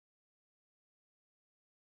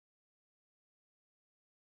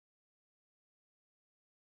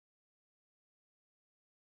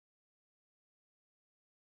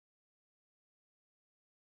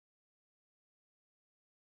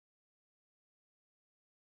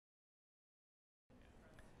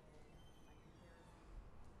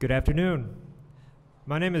Good afternoon.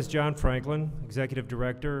 My name is John Franklin, Executive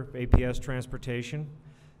Director of APS Transportation,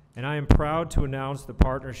 and I am proud to announce the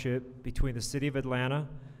partnership between the City of Atlanta,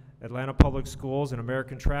 Atlanta Public Schools, and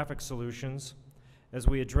American Traffic Solutions as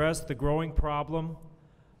we address the growing problem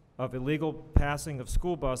of illegal passing of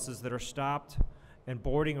school buses that are stopped and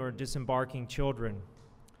boarding or disembarking children.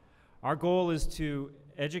 Our goal is to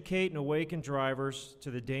educate and awaken drivers to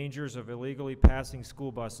the dangers of illegally passing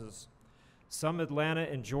school buses. Some Atlanta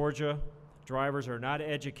and Georgia drivers are not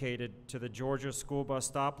educated to the Georgia school bus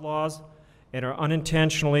stop laws and are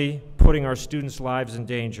unintentionally putting our students' lives in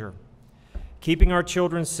danger. Keeping our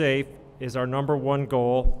children safe is our #1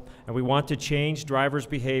 goal, and we want to change drivers'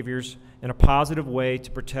 behaviors in a positive way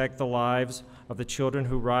to protect the lives of the children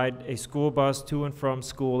who ride a school bus to and from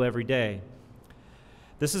school every day.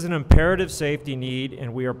 This is an imperative safety need,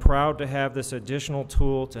 and we are proud to have this additional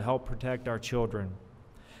tool to help protect our children.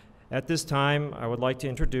 At this time, I would like to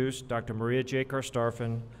introduce Dr. Maria J.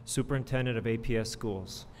 Karstafen, Superintendent of APS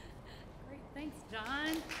Schools. Great, thanks,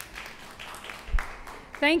 John.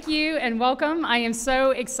 Thank you and welcome. I am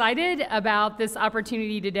so excited about this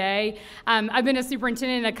opportunity today. I've been a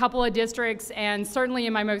superintendent in a couple of districts, and certainly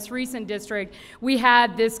in my most recent district, we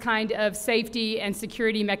had this kind of safety and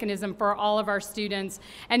security mechanism for all of our students,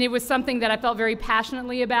 and it was something that I felt very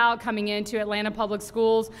passionately about coming into Atlanta Public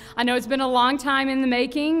Schools. I know it's been a long time in the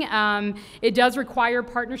making. It does require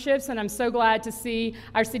partnerships, and I'm so glad to see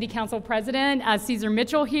our City Council President, Cesar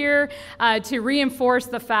Mitchell, here to reinforce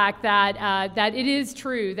the fact that, that it is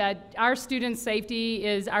true that our students' safety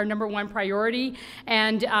is our #1 priority,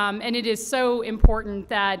 and it is so important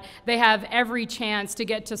that they have every chance to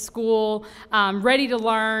get to school ready to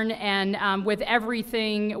learn and with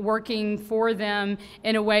everything working for them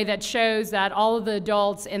in a way that shows that all of the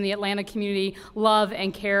adults in the Atlanta community love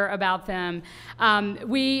and care about them.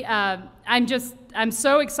 I'm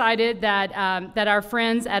so excited that, that our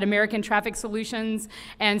friends at American Traffic Solutions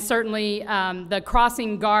and certainly the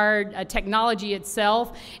crossing guard technology itself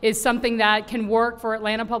is something that can work for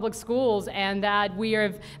Atlanta Public Schools, and that we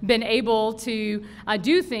have been able to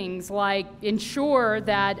do things like ensure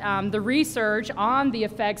that the research on the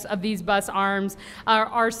effects of these bus arms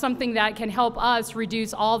are something that can help us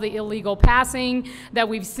reduce all the illegal passing that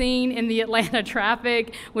we've seen in the Atlanta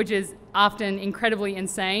traffic, which is often incredibly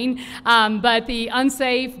insane, but the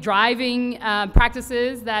unsafe driving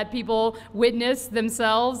practices that people witness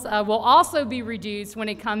themselves will also be reduced when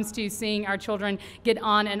it comes to seeing our children get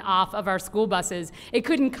on and off of our school buses. It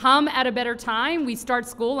couldn't come at a better time. We start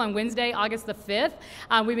school on Wednesday, August the 5th.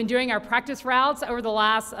 We've been doing our practice routes over the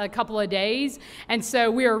last couple of days, and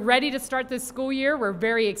so we are ready to start this school year. We're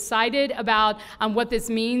very excited about what this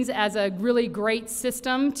means as a really great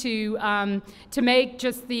system to make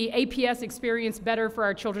just the APS experience better for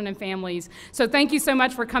our children and families. So thank you so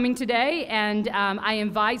much for coming today, and I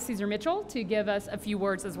invite Cesar Mitchell to give us a few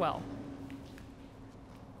words as well.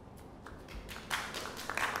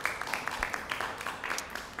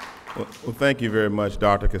 Well, thank you very much,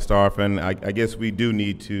 Dr. Karstafen. I guess we do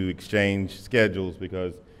need to exchange schedules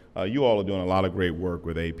because you all are doing a lot of great work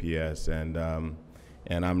with APS,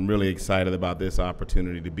 and I'm really excited about this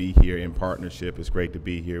opportunity to be here in partnership. It's great to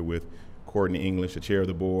be here with Courtney English, the chair of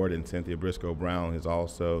the board, and Cynthia Briscoe Brown is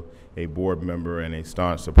also a board member and a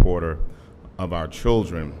staunch supporter of our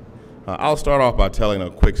children. I'll start off by telling a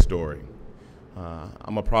quick story.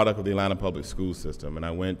 I'm a product of the Atlanta Public School System, and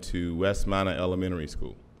I went to West Manor Elementary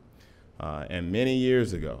School. And many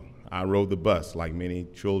years ago, I rode the bus like many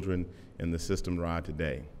children in the system ride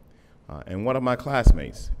today. And one of my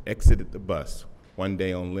classmates exited the bus one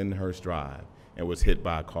day on Lyndhurst Drive and was hit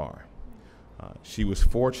by a car. She was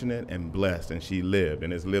fortunate and blessed, and she lived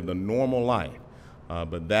and has lived a normal life.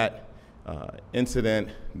 But that incident,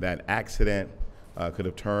 that accident, could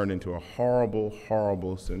have turned into a horrible,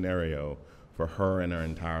 horrible scenario for her and her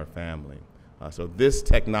entire family. So this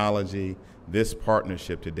technology, this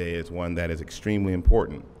partnership today is one that is extremely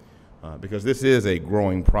important because this is a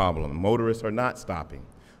growing problem. Motorists are not stopping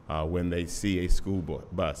when they see a school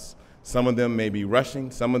bus. Some of them may be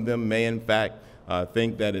rushing. Some of them may, in fact,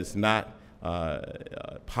 think that it's not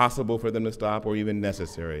possible for them to stop or even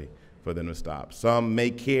necessary for them to stop. Some may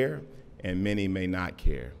care and many may not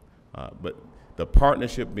care. But the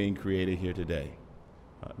partnership being created here today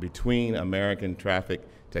between American Traffic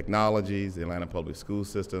Technologies, the Atlanta Public School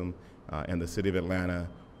System, and the City of Atlanta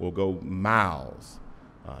will go miles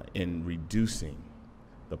in reducing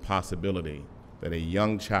the possibility that a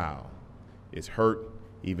young child is hurt,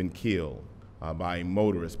 even killed by a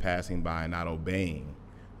motorist passing by and not obeying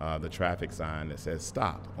the traffic sign that says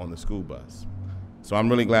stop on the school bus. So I'm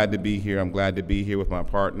really glad to be here. I'm glad to be here with my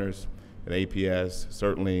partners at APS,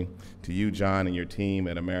 certainly to you, John, and your team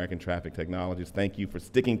at American Traffic Technologies. Thank you for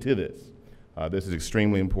sticking to this. This is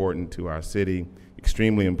extremely important to our city,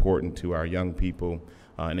 extremely important to our young people,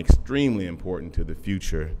 and extremely important to the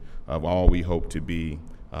future of all we hope to be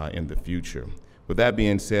in the future. With that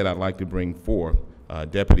being said, I'd like to bring forth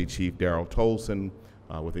Deputy Chief Darrell Tolson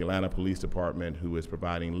with the Atlanta Police Department, who is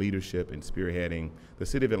providing leadership and spearheading the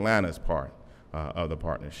City of Atlanta's part of the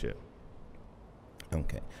partnership.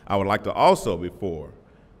 Okay. I would like to also, before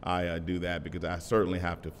I do that, because I certainly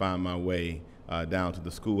have to find my way down to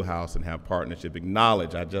the schoolhouse and have partnership,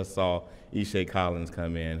 acknowledge, I just saw Ishay Collins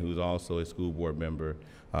come in, who's also a school board member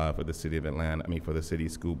for the City of Atlanta, for the City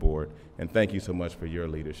School Board, and thank you so much for your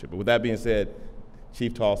leadership. But with that being said,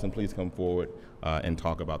 Chief Tolson, please come forward and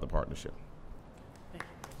talk about the partnership.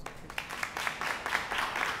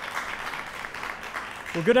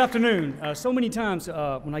 Well, good afternoon. So many times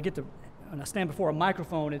when I stand before a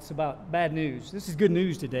microphone, it's about bad news. This is good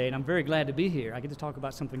news today, and I'm very glad to be here. I get to talk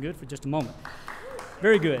about something good for just a moment.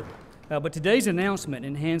 Very good. But today's announcement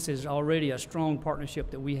enhances already a strong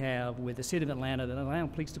partnership that we have with the City of Atlanta, the Atlanta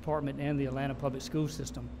Police Department, and the Atlanta Public School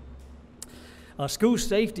System. School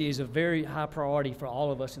safety is a very high priority for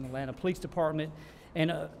all of us in the Atlanta Police Department.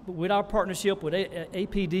 And with our partnership with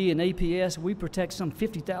APD and APS, we protect some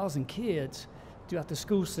 50,000 kids throughout the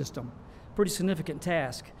school system. Pretty significant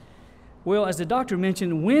task. Well, as the doctor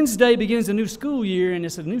mentioned, Wednesday begins a new school year, and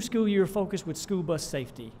it's a new school year focused with school bus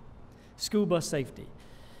safety. School bus safety.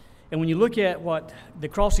 And when you look at what the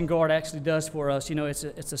crossing guard actually does for us, you know, it's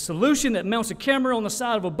a solution that mounts a camera on the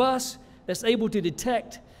side of a bus that's able to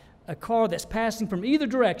detect a car that's passing from either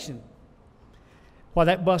direction while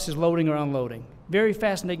that bus is loading or unloading. Very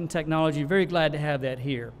fascinating technology. Very glad to have that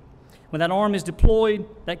here. When that arm is deployed,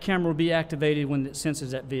 that camera will be activated when it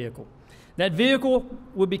senses that vehicle. That vehicle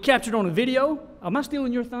will be captured on a video. Am I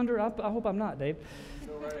stealing your thunder? I hope I'm not, Dave.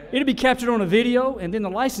 It'll be captured on a video, and then the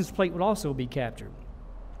license plate would also be captured.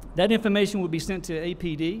 That information will be sent to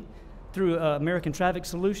APD through American Traffic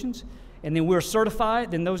Solutions, and then we're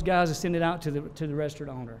certified. Then those guys will send it out to the registered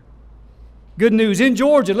owner. Good news, in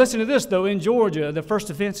Georgia, listen to this though, in Georgia, the first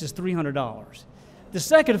offense is $300. The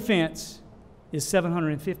second offense is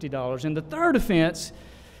 $750, and the third offense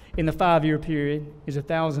in the 5-year period is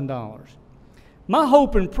 $1,000. My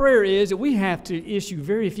hope and prayer is that we have to issue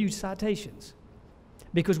very few citations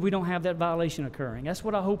because we don't have that violation occurring. That's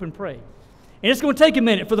what I hope and pray. And it's going to take a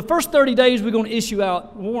minute. For the first 30 days, we're going to issue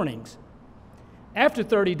out warnings. After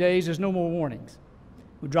 30 days, there's no more warnings.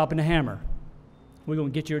 We're dropping the hammer. We're going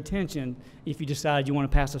to get your attention if you decide you want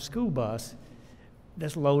to pass a school bus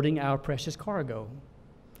that's loading our precious cargo.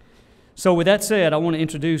 So with that said, I want to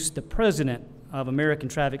introduce the president of American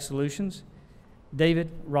Traffic Solutions, David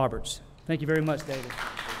Roberts. Thank you very much, David.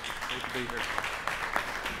 Great to be here.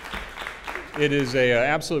 It is an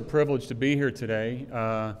absolute privilege to be here today,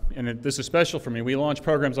 and this is special for me. We launch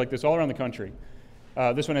programs like this all around the country.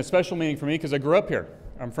 This one has special meaning for me because I grew up here.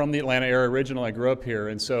 I'm from the Atlanta area originally. I grew up here,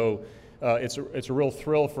 and so it's a real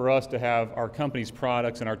thrill for us to have our company's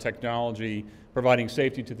products and our technology providing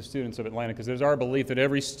safety to the students of Atlanta, because there's our belief that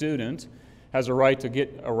every student has a right to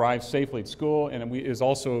arrive safely at school, and it is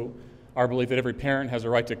also our belief that every parent has a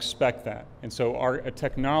right to expect that. And so our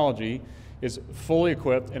technology is fully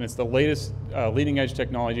equipped, and it's the latest leading edge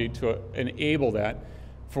technology to enable that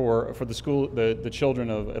for the children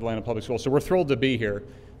of Atlanta Public Schools. So we're thrilled to be here.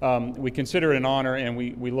 We consider it an honor, and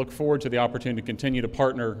we look forward to the opportunity to continue to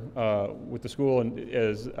partner with the school. And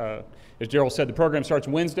as Gerald said, the program starts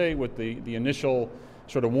Wednesday with the initial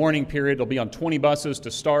sort of warning period. It'll be on 20 buses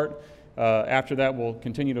to start. After that, we'll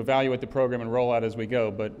continue to evaluate the program and roll out as we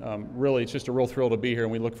go. But really, it's just a real thrill to be here,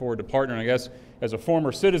 and we look forward to partnering. I guess as a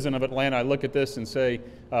former citizen of Atlanta, I look at this and say,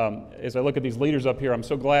 as I look at these leaders up here, I'm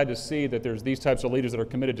so glad to see that there's these types of leaders that are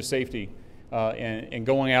committed to safety and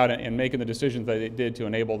going out and making the decisions that they did to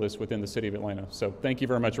enable this within the city of Atlanta. So thank you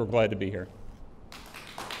very much. We're glad to be here.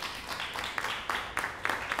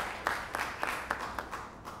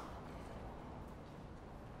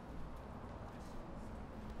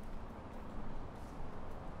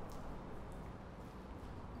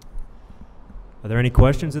 Are there any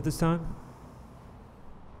questions at this time?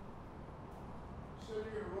 So you're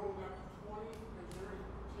going to roll out 20. Is there any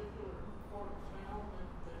particular part of town that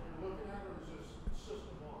you're looking at, or is this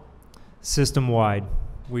system-wide? System-wide.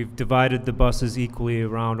 We've divided the buses equally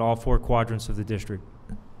around all 4 quadrants of the district.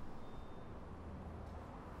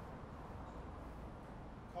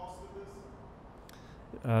 Cost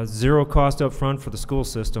of this? Zero cost up front for the school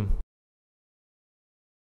system.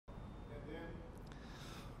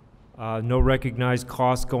 No recognized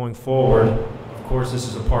costs going forward. Of course, this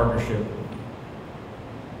is a partnership.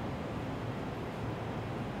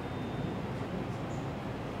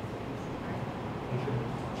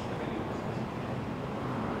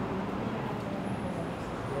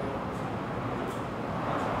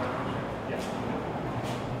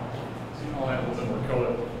 I'll add a little bit more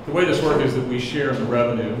color. The way this works is that we share in the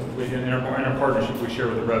revenue. In our partnership, we share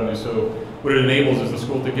with the revenue. So what it enables is the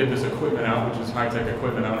school to get this equipment out, which is high-tech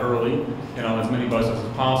equipment, out early and on as many buses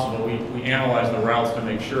as possible. We analyze the routes to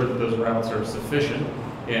make sure that those routes are sufficient,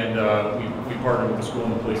 and we partner with the school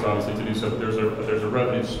and the police, obviously, to do so. But there's a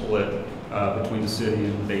revenue split between the city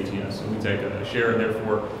and ATS, so we take a share, and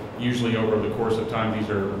therefore, usually over the course of time, these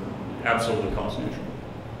are absolutely cost neutral.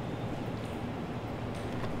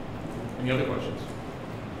 Any other questions?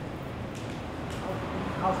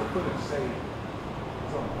 How's the footage saved?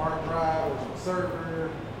 It's on a hard drive, or it's on a server?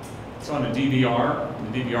 It's on a DVR.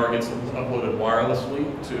 The DVR gets uploaded wirelessly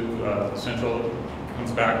to Central,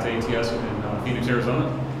 comes back to ATS in Phoenix, Arizona,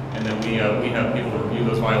 and then we have people to review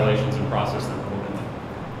those violations and process them accordingly.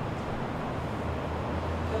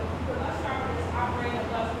 The bus drivers operating a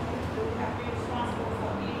bus will have to be responsible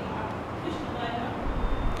for being pushing the button?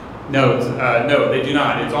 No, they do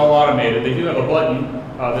not. It's all automated. They do have a button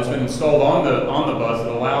that's been installed on the bus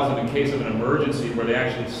that allows them, in case of an emergency where they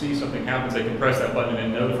actually see something happens, they can press that button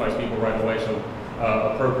and it notifies people right away, so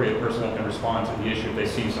appropriate personnel can respond to the issue if they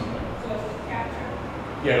see something. So it's captured?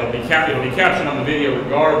 Yeah, it'll be captured on the video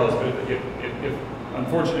regardless, but if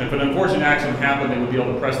an unfortunate accident happened, they would be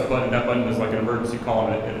able to press the button. That button is like an emergency call,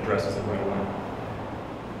 and it addresses it right away.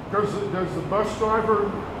 Does the bus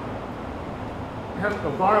driver have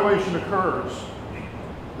a violation occurs?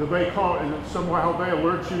 Do they call and somehow they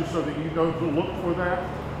alert you so that you know to look for that,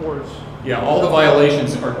 or is? Yeah, all the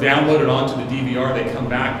violations are downloaded onto the DVR. They come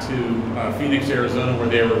back to Phoenix, Arizona, where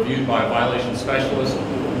they are reviewed by a violation specialist.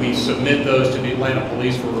 We submit those to the Atlanta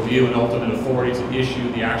Police for review and ultimate authority to issue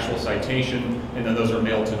the actual citation, and then those are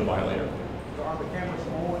mailed to the violator. So are the cameras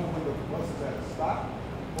on when the bus is at a stop?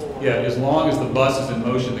 Yeah, as long as the bus is in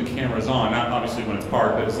motion, the camera's on. Not obviously when it's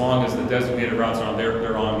parked, but as long as the designated routes are on,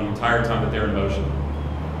 they're on the entire time that they're in motion.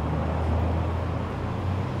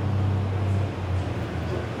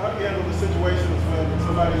 How do you handle the situations when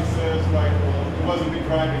somebody says, like, well, it wasn't me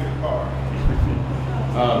driving the car?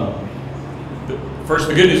 First,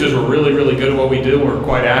 the good news is we're really, really good at what we do. We're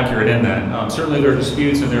quite accurate in that. Certainly there are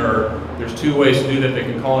disputes, and there's two ways to do that. They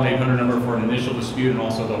can call an 800 number for an initial dispute, and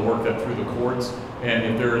also they'll work that through the courts. And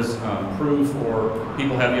if there's proof or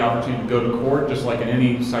people have the opportunity to go to court, just like in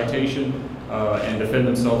any citation, and defend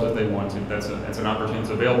themselves if they want to, that's an opportunity that's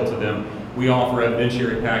available to them. We offer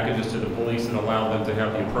evidentiary packages to the police that allow them to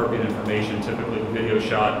have the appropriate information, typically a video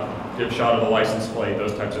shot, a shot of the license plate,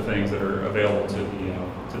 those types of things that are available to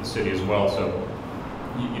the city as well. So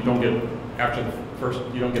you don't get, after the first,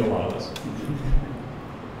 you don't get a lot of this.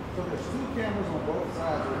 So there's two cameras on both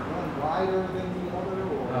sides. Is one wider than the other,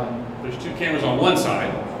 or? There's two cameras on one side,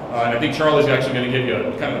 and I think Charlie's actually going to give you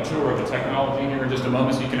a kind of a tour of the technology here in just a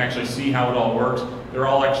moment, so you can actually see how it all works. They're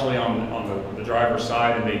all actually on the driver's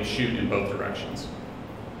side, and they shoot in both directions.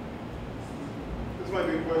 This might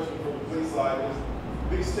be a question from the police side. Is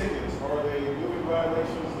these tickets, are they moving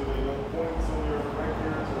violations? Do they know points on your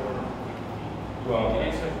records, or? Well,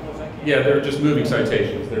 yeah, they're just moving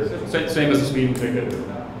citations. They're same as a speeding ticket. So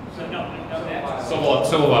no,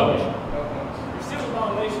 Civil violation. your civil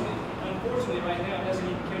violation, unfortunately, right now, doesn't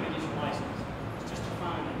even count against your license. It's just a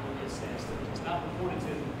fine that will get assessed. It's not reported to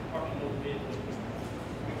the Department of Motor Vehicles.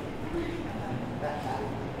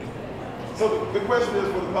 So the question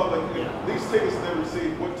is for the public, if these tickets they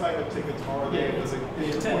receive, what type of tickets are they?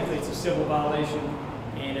 Technically, it's a civil violation,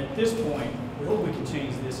 and at this point, we hope we can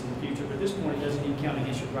change this in the future, but at this point, it doesn't even count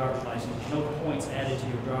against your driver's license. There's no points added to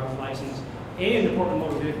your driver's license, and the Department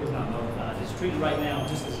of Motor Vehicles is not notified. It's treated right now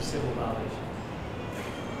just as a civil violation.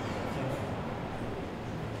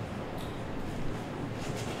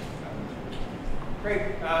 Great.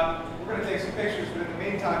 We're going to take some pictures, but in the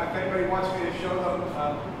meantime, if anybody wants me to show them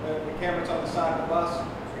the cameras on the side of the bus,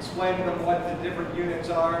 explain to them what the different units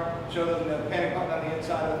are, show them the panic button on the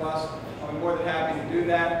inside of the bus, I'm more than happy to do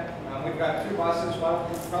that. We've got two buses. Well,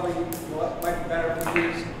 probably might be better if we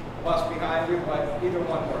use the bus behind you, but either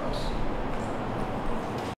one works.